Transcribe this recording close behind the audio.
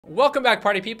Welcome back,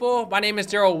 party people. My name is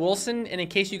Darrel Wilson, and in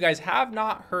case you guys have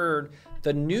not heard,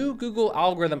 the new Google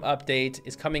algorithm update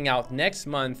is coming out next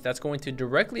month that's going to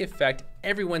directly affect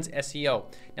everyone's SEO.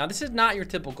 Now, this is not your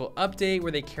typical update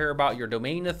where they care about your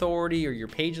domain authority or your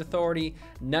page authority,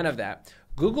 none of that.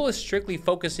 Google is strictly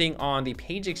focusing on the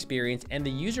page experience and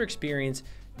the user experience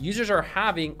users are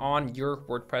having on your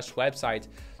WordPress website.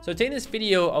 So today in this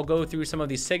video, I'll go through some of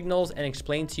these signals and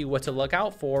explain to you what to look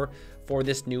out for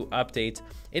this new update.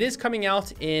 It is coming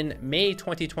out in May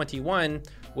 2021,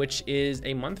 which is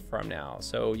a month from now.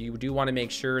 So you do want to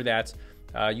make sure that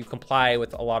you comply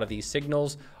with a lot of these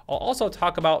signals. I'll also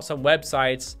talk about some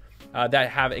websites that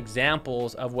have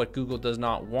examples of what Google does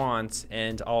not want,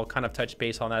 and I'll kind of touch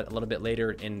base on that a little bit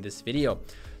later in this video.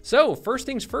 So first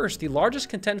things first, the largest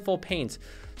contentful paint.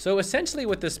 So essentially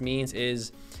what this means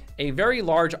is a very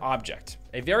large object,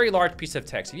 a very large piece of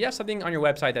text. If you have something on your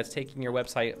website that's taking your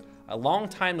website a long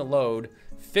time to load,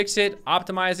 fix it,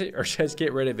 optimize it, or just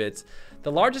get rid of it.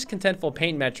 The largest contentful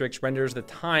paint metrics renders the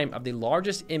time of the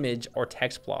largest image or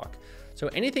text block. So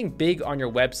anything big on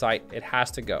your website, it has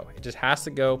to go. It just has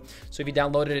to go. So if you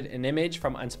downloaded an image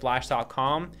from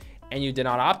unsplash.com and you did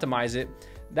not optimize it,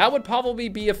 that would probably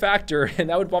be a factor, and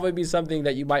that would probably be something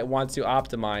that you might want to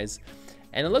optimize.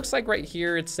 And it looks like right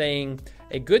here, it's saying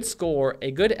a good score,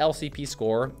 a good LCP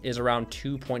score is around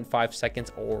 2.5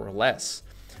 seconds or less.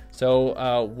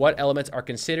 So what elements are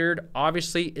considered?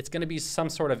 Obviously, it's going to be some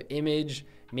sort of image,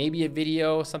 maybe a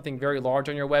video, something very large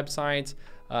on your website.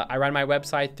 I ran my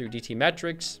website through DT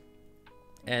Metrics,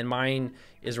 and mine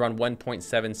is around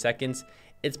 1.7 seconds.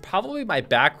 It's probably my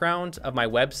background of my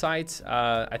website.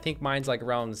 I think mine's like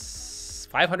around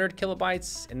 500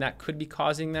 kilobytes, and that could be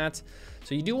causing that.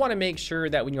 So you do want to make sure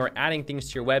that when you're adding things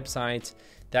to your website,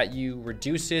 that you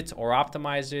reduce it or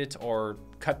optimize it or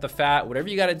cut the fat, whatever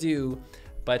you got to do.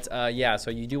 But yeah, so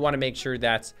you do want to make sure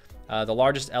that the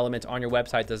largest element on your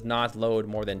website does not load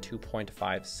more than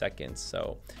 2.5 seconds.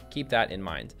 So keep that in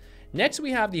mind. Next,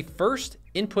 we have the first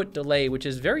input delay, which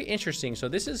is very interesting. So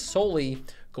this is solely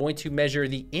going to measure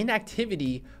the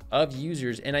inactivity of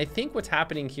users. And I think what's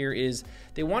happening here is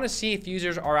they want to see if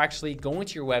users are actually going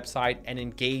to your website and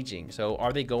engaging. So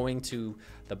are they going to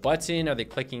the button? Are they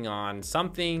clicking on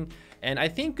something? And I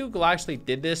think Google actually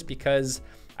did this because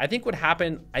I think what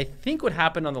happened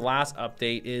on the last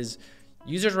update is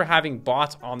users were having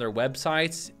bots on their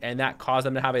websites, and that caused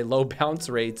them to have a low bounce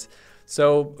rate.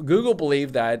 So Google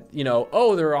believed that,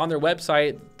 oh, they're on their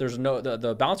website,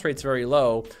 the bounce rate's very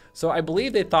low. So I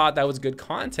believe they thought that was good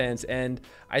content. And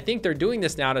I think they're doing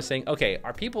this now to saying, okay,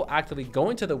 are people actively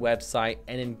going to the website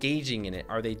and engaging in it?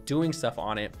 Are they doing stuff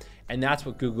on it? And that's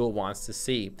what Google wants to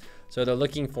see. So they're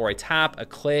looking for a tap, a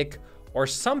click, or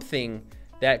something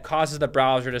that causes the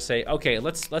browser to say, okay,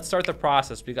 let's start the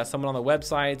process. We got someone on the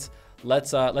website,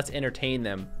 let's entertain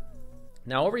them.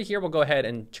 Now over here, we'll go ahead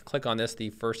and click on this, the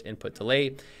first input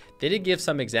delay. They did give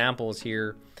some examples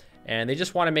here, and they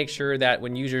just want to make sure that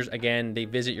when users, again, they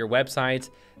visit your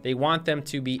website, they want them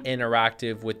to be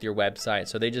interactive with your website.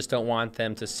 So they just don't want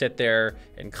them to sit there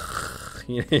and,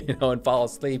 and fall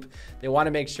asleep. They want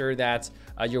to make sure that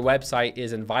your website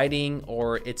is inviting,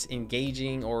 or it's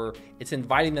engaging, or it's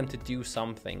inviting them to do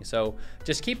something. So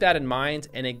just keep that in mind.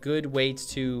 And a good way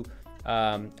to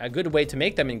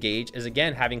make them engage is,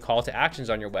 again, having call to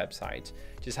actions on your website.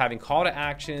 Just having call to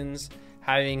actions,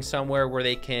 having somewhere where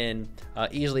they can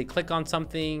easily click on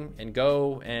something and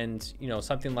go, and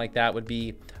something like that would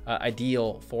be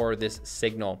ideal for this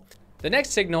signal. The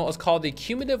next signal is called the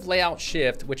Cumulative Layout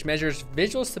Shift, which measures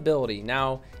visual stability.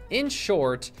 Now, in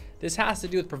short, this has to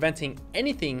do with preventing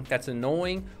anything that's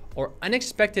annoying or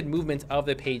unexpected movement of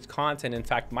the page content. In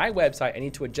fact, my website, I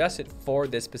need to adjust it for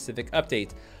this specific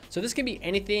update. So this can be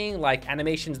anything like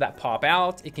animations that pop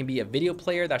out. It can be a video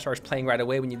player that starts playing right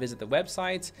away when you visit the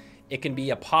website. It can be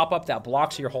a pop-up that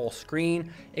blocks your whole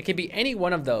screen. It can be any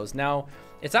one of those. Now,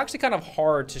 it's actually kind of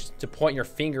hard to point your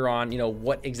finger on,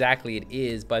 what exactly it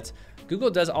is, but Google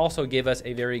does also give us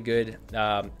a very good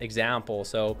example.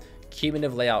 So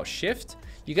Cumulative Layout Shift.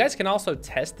 You guys can also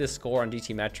test this score on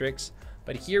DT Metrics.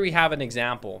 But here we have an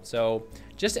example. So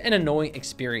just an annoying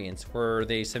experience where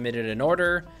they submitted an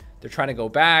order, they're trying to go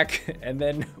back, and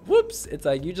then whoops, it's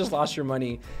like you just lost your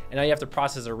money and now you have to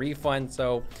process a refund.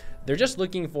 So they're just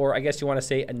looking for, I guess you want to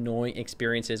say, annoying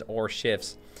experiences or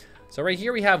shifts. So right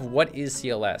here we have what is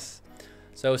CLS.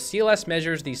 So CLS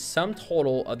measures the sum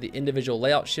total of the individual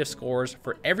layout shift scores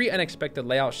for every unexpected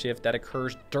layout shift that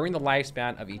occurs during the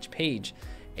lifespan of each page.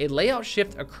 A layout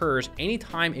shift occurs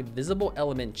anytime a visible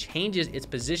element changes its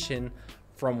position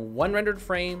from one rendered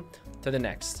frame to the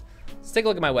next. Let's take a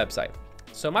look at my website.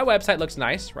 So my website looks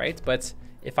nice, right? But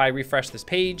if I refresh this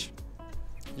page,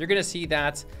 you're gonna see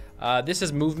that this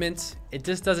is movement. It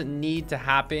just doesn't need to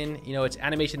happen. You know, it's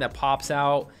animation that pops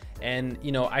out, and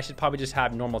you know, I should probably just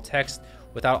have normal text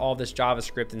without all this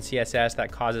JavaScript and CSS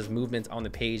that causes movement on the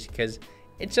page, because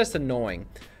it's just annoying.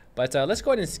 But let's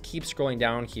go ahead and keep scrolling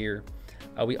down here.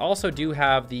 We also do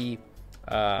have they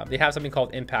have something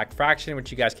called impact fraction,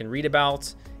 which you guys can read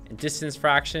about, and distance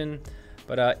fraction.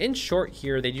 But in short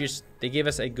here, they give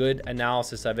us a good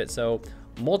analysis of it. So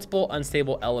multiple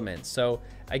unstable elements. So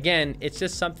again, it's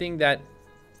just something that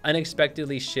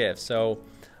unexpectedly shifts. So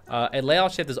a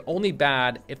layout shift is only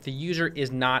bad if the user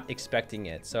is not expecting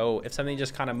it. So if something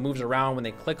just kind of moves around when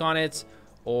they click on it,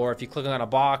 or if you click on a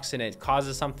box and it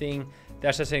causes something,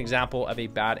 that's just an example of a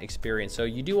bad experience. So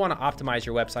you do want to optimize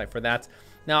your website for that.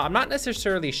 Now, I'm not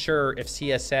necessarily sure if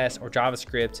CSS or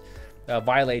JavaScript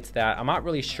violates that. I'm not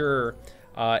really sure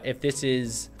if this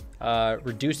is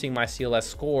reducing my CLS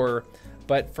score,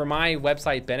 but for my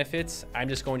website benefits, I'm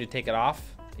just going to take it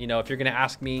off. You know, if you're going to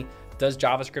ask me, does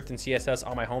JavaScript and CSS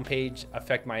on my homepage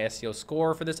affect my SEO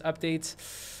score for this update?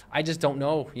 I just don't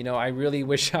know. You know, I really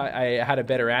wish I had a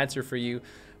better answer for you.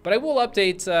 But I will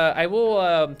update, I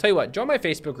will tell you what, join my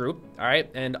Facebook group, all right?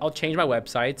 And I'll change my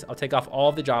website. I'll take off all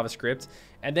of the JavaScript,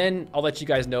 and then I'll let you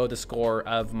guys know the score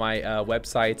of my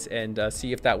websites and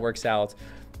see if that works out.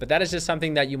 But that is just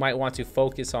something that you might want to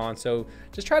focus on. So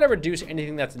just try to reduce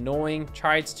anything that's annoying.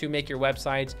 Try to make your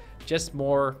website just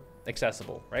more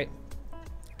accessible, right?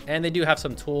 And they do have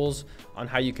some tools on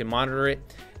how you can monitor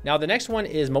it. Now, the next one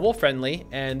is mobile friendly,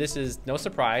 and this is no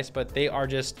surprise, but they are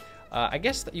just, I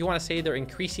guess you want to say they're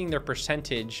increasing their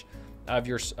percentage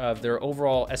of their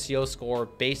overall SEO score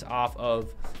based off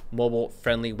of mobile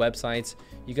friendly websites.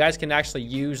 You guys can actually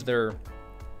use their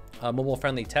mobile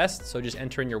friendly test. So just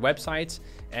enter in your website,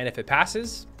 and if it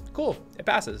passes, cool, it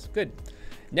passes, good.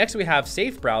 Next, we have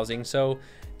safe browsing. So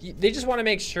they just want to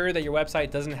make sure that your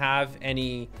website doesn't have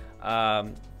any,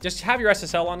 just have your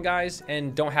SSL on, guys,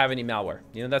 and don't have any malware.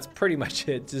 You know, that's pretty much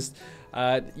it. Just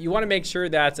you want to make sure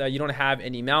that you don't have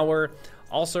any malware.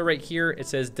 Also right here, it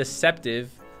says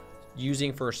deceptive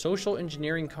using for social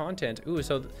engineering content. Ooh,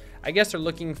 so I guess they're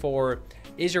looking for,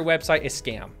 is your website a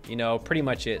scam? You know, pretty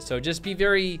much it. So just be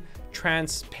very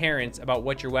transparent about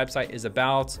what your website is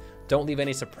about. Don't leave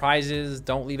any surprises.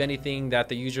 Don't leave anything that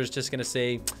the user is just gonna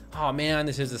say, oh man,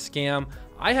 this is a scam.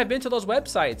 I have been to those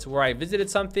websites where I visited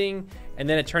something and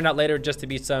then it turned out later just to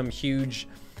be some huge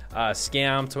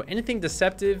scam. So anything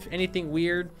deceptive, anything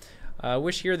weird,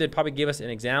 wish here they'd probably give us an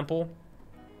example.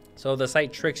 So the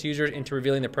site tricks users into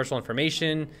revealing their personal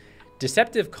information,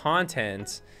 deceptive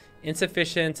content,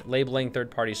 insufficient labeling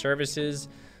third-party services.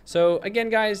 So again,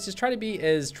 guys, just try to be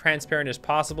as transparent as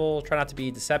possible. Try not to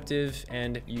be deceptive,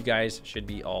 and you guys should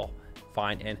be all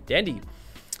fine and dandy.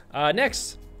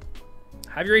 Next,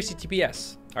 have your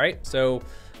HTTPS. All right, so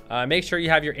make sure you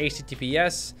have your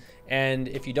HTTPS. And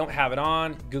if you don't have it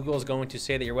on, Google is going to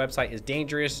say that your website is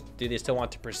dangerous. Do they still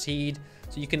want to proceed?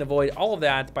 So you can avoid all of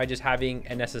that by just having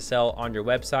an SSL on your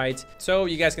website. So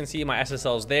you guys can see my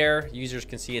SSL is there. Users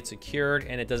can see it's secured,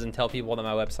 and it doesn't tell people that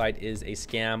my website is a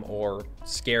scam or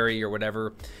scary or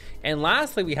whatever. And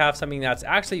lastly, we have something that's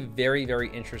actually very, very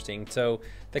interesting. So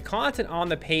the content on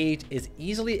the page is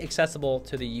easily accessible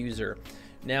to the user.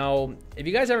 Now, if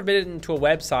you guys ever been into a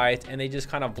website and they just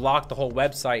kind of blocked the whole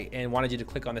website and wanted you to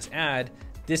click on this ad,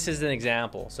 this is an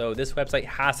example. So this website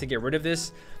has to get rid of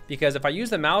this, because if I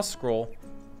use the mouse scroll,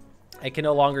 I can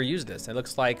no longer use this. It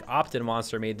looks like Opt-in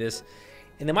Monster made this,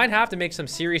 and they might have to make some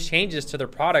serious changes to their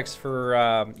products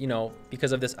for, you know,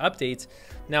 because of this update.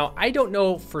 Now, I don't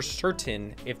know for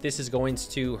certain if this is going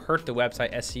to hurt the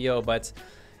website SEO, but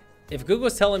if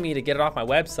Google's telling me to get it off my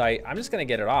website, I'm just gonna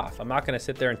get it off. I'm not gonna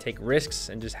sit there and take risks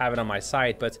and just have it on my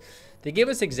site, but they give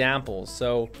us examples.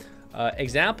 So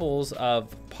examples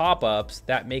of pop-ups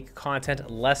that make content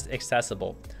less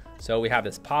accessible. So we have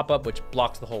this pop-up which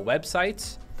blocks the whole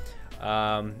website.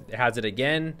 It has it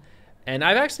again. And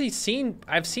I've seen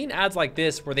ads like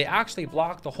this where they actually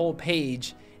block the whole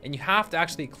page and you have to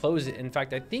actually close it. In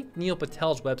fact, I think Neil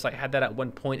Patel's website had that at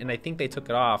one point, and I think they took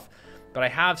it off. But I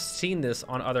have seen this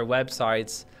on other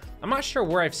websites. I'm not sure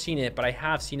where I've seen it, but I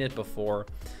have seen it before.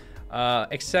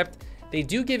 Except they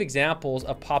do give examples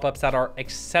of pop-ups that are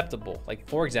acceptable. Like,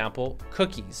 for example,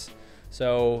 cookies.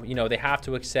 So, you know, they have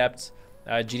to accept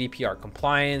GDPR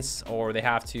compliance, or they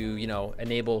have to, you know,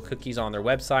 enable cookies on their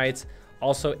websites.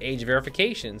 Also, age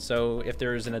verification. So if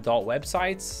there's an adult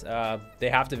website, they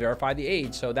have to verify the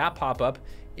age. So that pop-up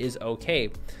is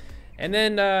okay. And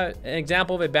then an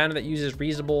example of a banner that uses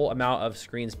reasonable amount of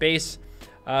screen space.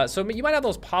 So you might have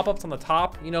those pop-ups on the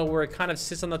top, you know, where it kind of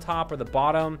sits on the top or the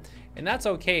bottom, and that's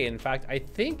okay. In fact, I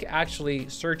think actually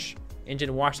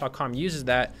searchenginewatch.com uses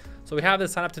that. So we have to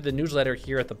sign up to the newsletter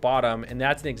here at the bottom, and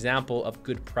that's an example of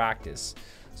good practice.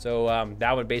 So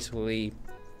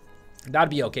that'd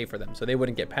be okay for them. So they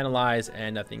wouldn't get penalized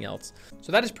and nothing else.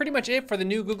 So that is pretty much it for the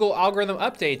new Google algorithm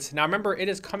updates. Now remember, it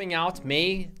is coming out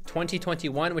May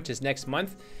 2021, which is next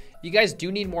month. If you guys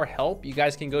do need more help, you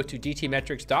guys can go to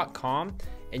dtmetrics.com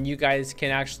and you guys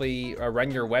can actually run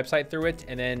your website through it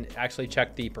and then actually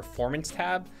check the performance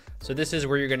tab. So this is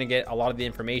where you're gonna get a lot of the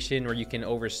information where you can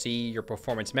oversee your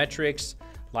performance metrics,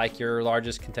 like your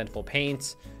largest contentful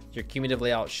paints, your cumulative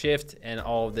layout shift, and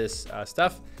all of this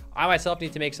stuff. I myself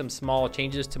need to make some small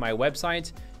changes to my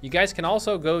website. You guys can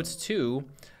also go to,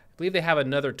 I believe they have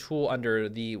another tool under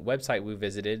the website we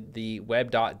visited, the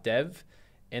web.dev,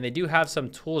 and they do have some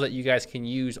tools that you guys can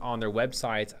use on their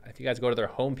website. If you guys go to their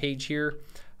homepage here,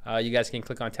 you guys can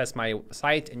click on test my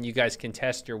site and you guys can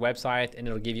test your website and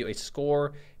it'll give you a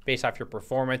score based off your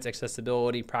performance,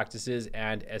 accessibility, practices,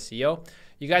 and SEO.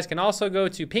 You guys can also go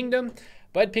to Pingdom,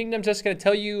 but Pingdom's just gonna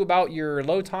tell you about your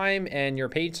load time and your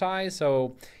page size.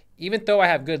 So even though I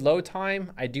have good load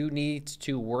time, I do need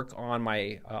to work on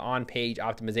my on-page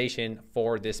optimization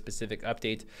for this specific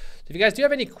update. So if you guys do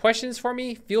have any questions for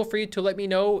me, feel free to let me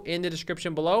know in the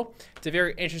description below. It's a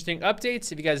very interesting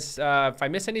update. If you guys, if I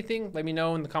miss anything, let me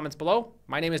know in the comments below.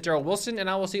 My name is Darrel Wilson, and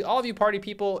I will see all of you party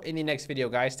people in the next video,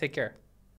 guys. Take care.